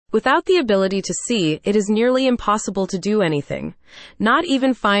Without the ability to see, it is nearly impossible to do anything. Not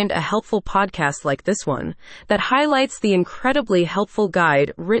even find a helpful podcast like this one that highlights the incredibly helpful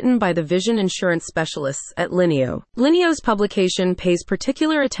guide written by the vision insurance specialists at Linio. Linio's publication pays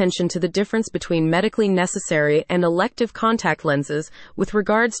particular attention to the difference between medically necessary and elective contact lenses with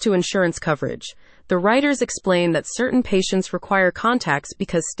regards to insurance coverage. The writers explain that certain patients require contacts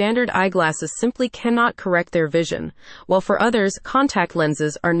because standard eyeglasses simply cannot correct their vision, while for others, contact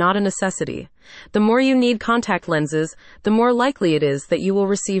lenses are not a necessity. The more you need contact lenses, the more likely it is that you will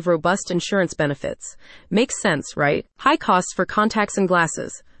receive robust insurance benefits. Makes sense, right? High costs for contacts and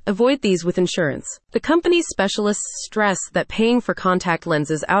glasses. Avoid these with insurance. The company's specialists stress that paying for contact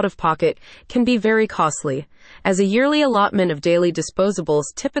lenses out of pocket can be very costly, as a yearly allotment of daily disposables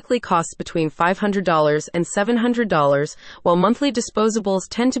typically costs between $500 and $700, while monthly disposables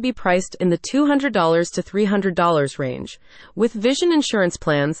tend to be priced in the $200 to $300 range. With vision insurance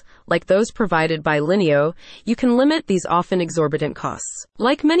plans, like those provided by Linio, you can limit these often exorbitant costs.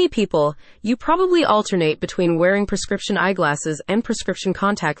 Like many people, you probably alternate between wearing prescription eyeglasses and prescription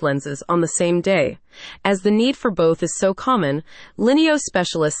contact lenses on the same day. As the need for both is so common, Linio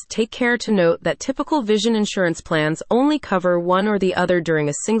specialists take care to note that typical vision insurance plans only cover one or the other during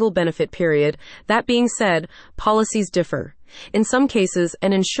a single benefit period. That being said, policies differ. In some cases,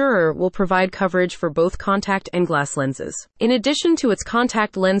 an insurer will provide coverage for both contact and glass lenses. In addition to its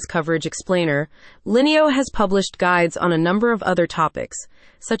contact lens coverage explainer, Linio has published guides on a number of other topics,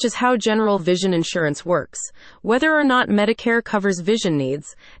 such as how general vision insurance works, whether or not Medicare covers vision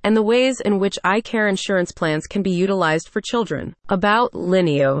needs, and the ways in which eye care insurance plans can be utilized for children. About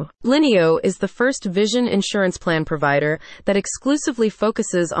Linio. Linio is the first vision insurance plan provider that exclusively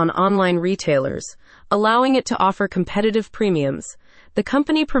focuses on online retailers, allowing it to offer competitive premiums. The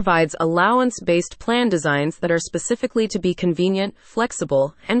company provides allowance-based plan designs that are specifically to be convenient,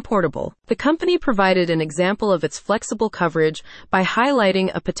 flexible, and portable. The company provided an example of its flexible coverage by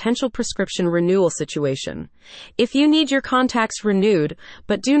highlighting a potential prescription renewal situation. If you need your contacts renewed,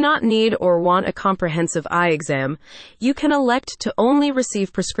 but do not need or want a comprehensive eye exam, you can elect to only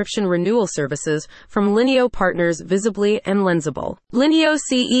receive prescription renewal services from Linio partners Visibly and Lensable. Linio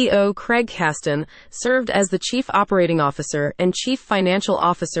CEO Craig Caston served as the Chief Operating Officer and Chief Financial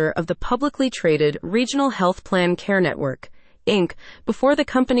Officer of the publicly traded Regional Health Plan Care Network, Inc., before the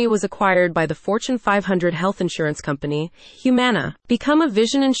company was acquired by the Fortune 500 health insurance company, Humana. Become a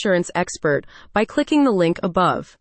vision insurance expert by clicking the link above.